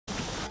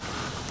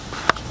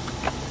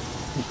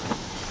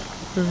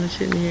Oh, I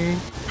shouldn't hear.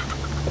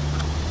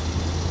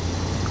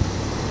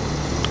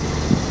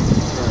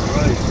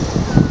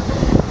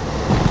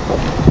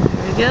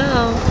 There we go.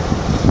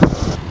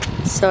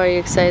 So are you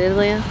excited,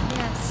 Leah?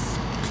 Yes,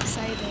 I'm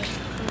excited.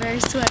 I'm very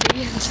sweaty.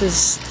 This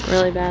is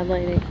really bad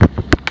lighting.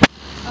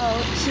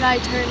 Oh, should I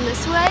turn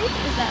this way?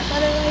 Is that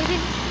better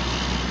lighting?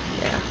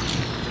 Yeah,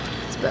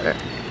 it's better.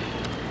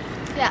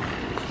 Yeah,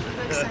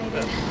 I'm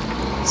excited.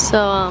 So,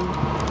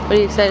 what are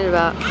you excited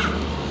about?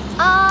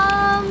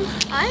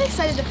 I'm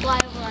excited to fly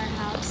over our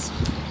house.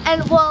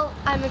 And, well,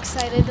 I'm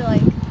excited to,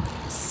 like,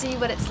 see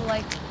what it's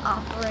like to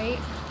operate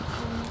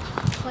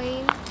a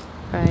plane.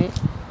 Right.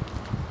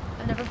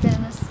 I've never been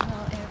in a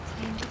small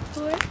airplane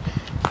before,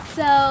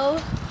 so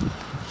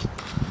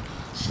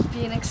should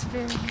be an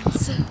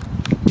experience.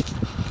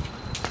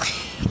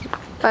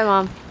 Bye,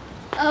 Mom.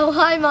 Oh,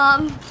 hi,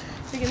 Mom.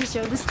 We're gonna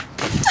show this.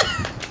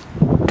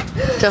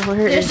 Don't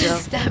hurt There's yourself.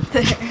 a step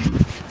there.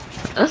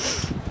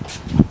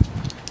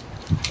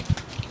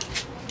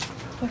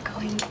 We're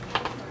going.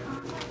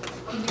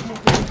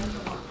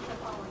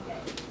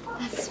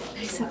 That's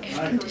nice and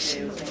air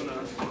conditioned.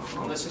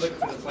 Unless you're looking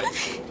for the flight.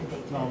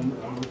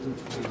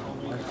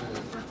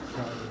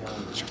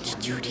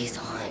 Judy's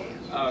on.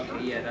 Oh, okay,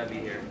 yeah, that'd be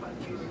here.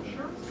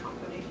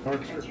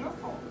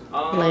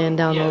 Laying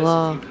down the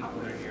law.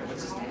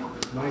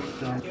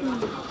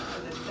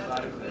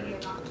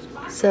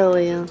 So,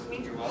 Leah,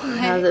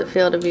 how does it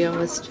feel to be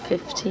almost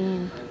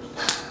 15?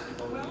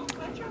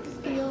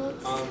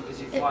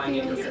 It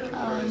feels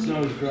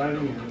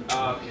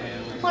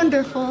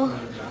wonderful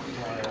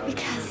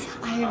because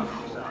I've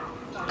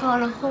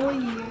gone a whole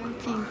year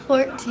being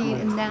 14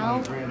 and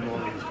now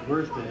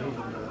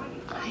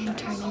I am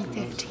turning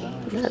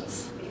 15.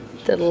 That's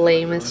the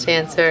lamest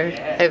answer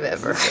I've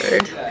ever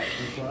heard.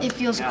 It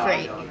feels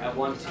great.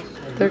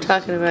 They're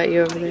talking about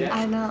you over there.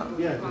 I know.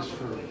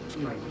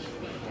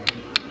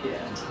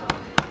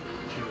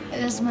 It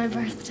is my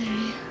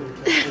birthday.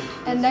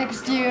 And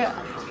next year,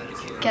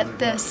 get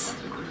this,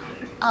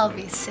 I'll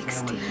be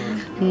 16.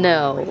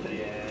 No.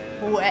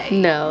 Way.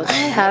 No,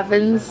 that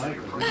happens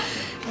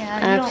Yeah,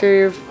 after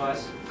you're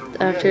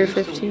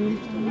 15?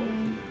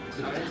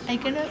 Are you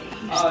gonna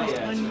post this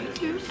on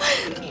YouTube?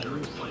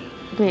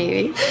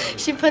 Maybe.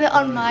 She put it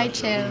on my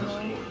channel.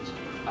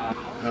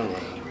 Hello.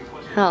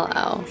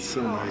 Hello.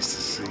 So nice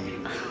to see you.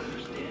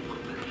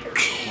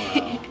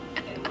 Wow.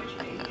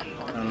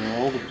 Out of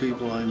all the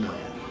people I know,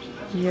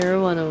 You're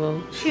one of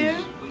them. Here,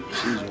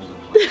 she's one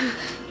of them.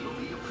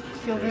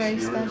 feel very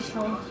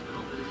special.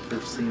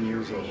 15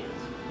 years old.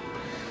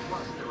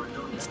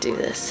 Let's do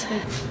this.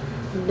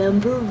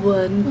 Number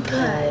one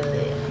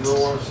pilot. You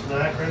don't want a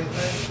snack or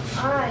anything?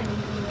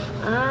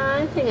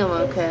 I think I'm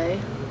okay.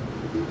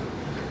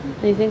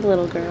 What do you think,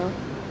 little girl?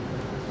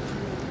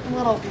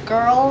 Little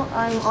girl,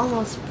 I'm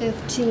almost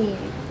 15.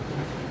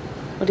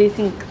 What do you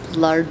think,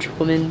 large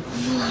woman?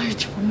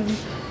 Large woman.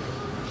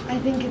 I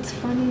think it's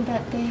funny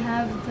that they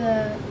have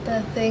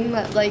the thing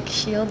that like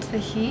shields the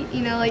heat,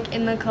 you know, like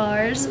in the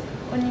cars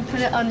when you put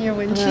it on your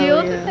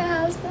windshield. yeah. It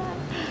has that.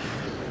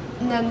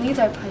 And then these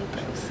are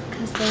pipers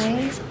because the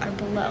wings are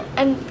below.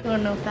 And you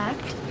wanna know a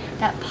fact?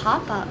 That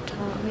pop-up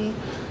taught me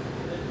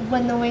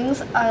when the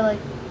wings are like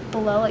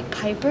below, like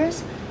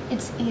pipers,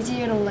 it's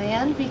easier to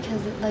land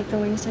because like the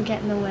wings don't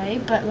get in the way,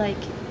 but like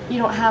you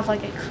don't have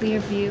like a clear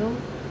view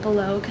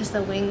below because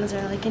the wings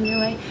are like in your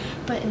way.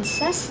 But in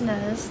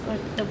Cessnas,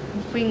 like the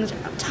wings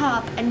are up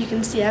top and you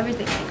can see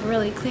everything like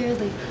really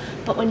clearly.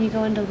 But when you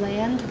go into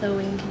land, the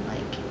wing can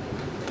like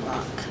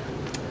block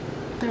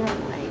the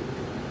runway,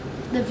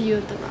 the view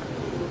of the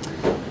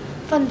runway.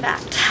 Fun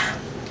fact.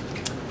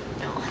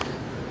 No.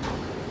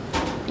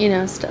 You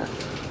know stuff.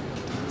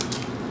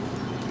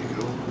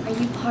 Are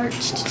you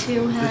parched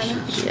too,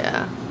 Hannah?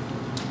 Yeah.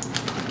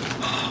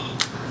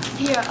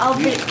 Here,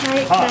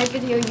 can I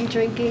video you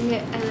drinking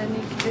it and then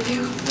you can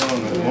video? Oh,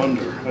 no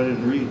wonder. I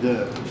didn't read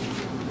that.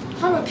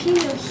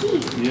 Jalapeno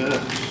heat. Yeah.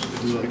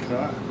 You like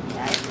hot?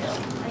 Yeah,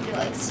 I do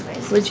like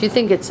spicy. What'd you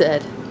think it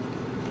said?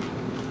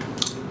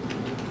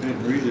 I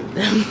didn't read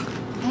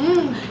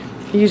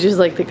it. You just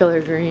like the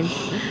color green.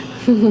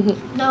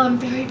 No, I'm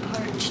very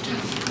parched.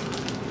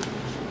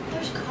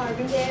 There's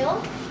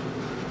Carbondale.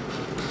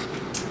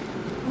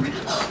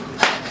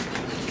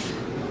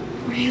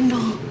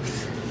 Randall.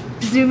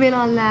 Zoom in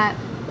on that.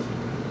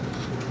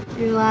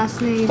 Your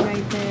last name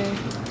right there.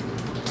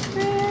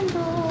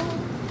 Randall.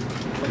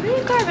 Where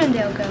did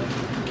Carbondale go?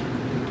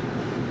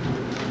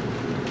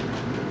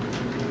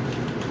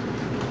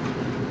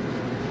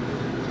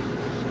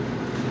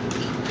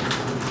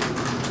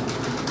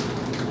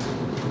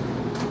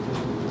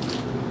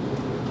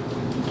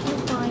 I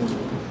can't find you.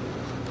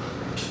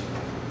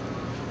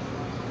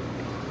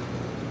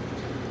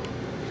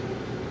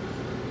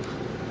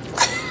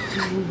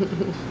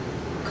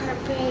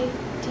 Carpe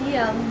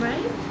diem,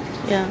 right?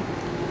 Yeah.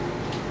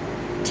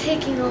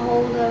 Taking a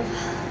hold of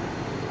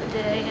the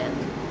day and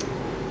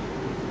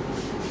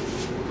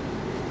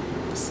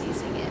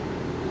seizing it.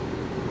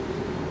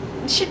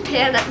 You should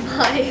pan at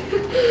my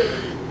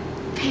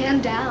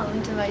pan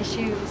down to my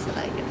shoes and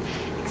I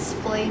can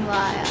explain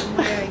why I'm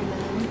wearing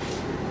them.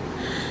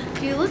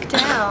 If you look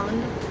down,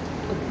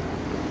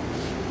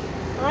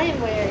 I am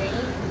wearing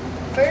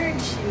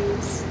bird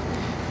shoes.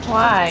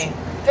 Why?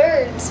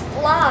 Birds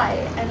fly,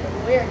 and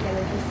we're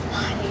gonna be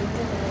flying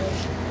today.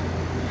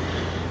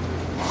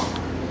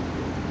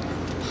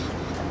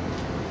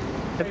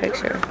 The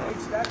picture.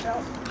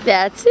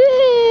 That's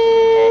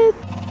it.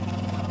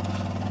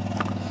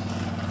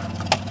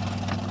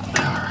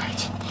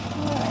 Alright.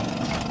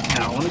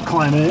 Now let me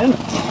climb in.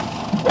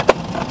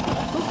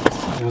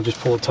 And I'll just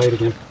pull it tight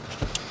again.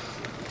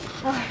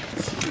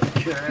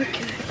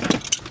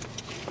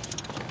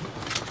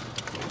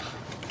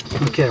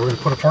 Okay, we're going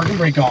to put a parking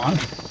brake on.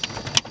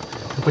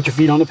 And put your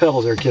feet on the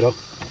pedals there, kiddo.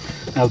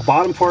 Now the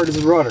bottom part is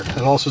the rudder.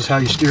 That also is how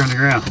you steer on the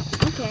ground.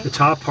 Okay. The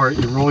top part,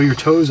 you roll your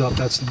toes up,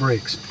 that's the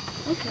brakes.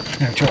 Okay.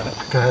 Here, try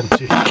that. Go ahead and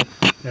see.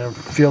 Yeah,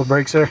 feel the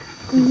brakes there?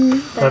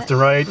 Left to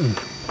right. And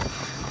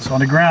so on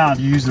the ground,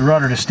 you use the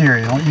rudder to steer.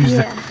 You don't use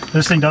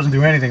this thing doesn't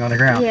do anything on the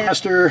ground. Yeah.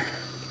 Faster.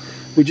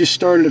 We just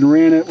started and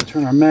ran it. We'll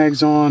turn our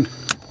mags on.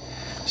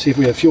 See if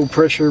we have fuel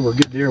pressure. We're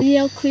good there.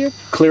 Yell clear.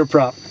 Clear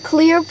prop.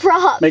 Clear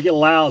prop. Make it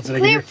loud so they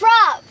can Clear hear.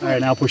 prop. All right,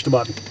 now push the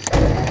button.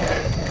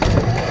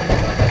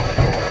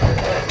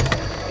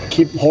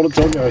 Hold it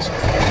till it goes.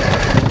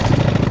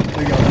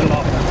 There you go. Let it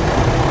off now.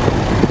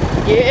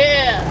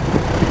 Yeah.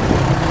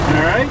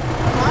 All right.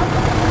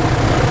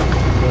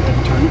 Go ahead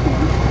and turn the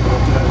corner. Go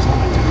up to that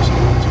line too, so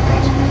it's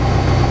across.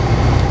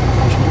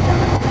 Push it again.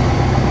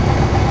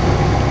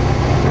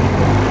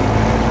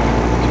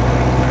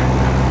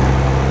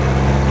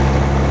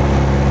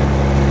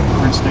 We're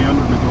going to stay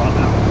under the drop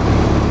now.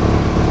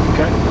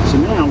 Okay. So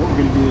now what we're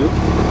going to do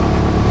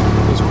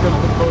is we're going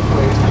to look both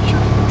ways, make sure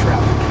there's no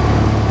traffic,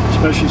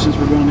 especially since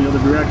we're going the other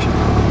direction.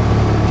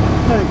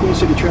 All right, Queen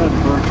City Traffic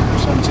Departure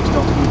 76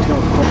 Delta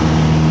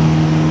Hotel.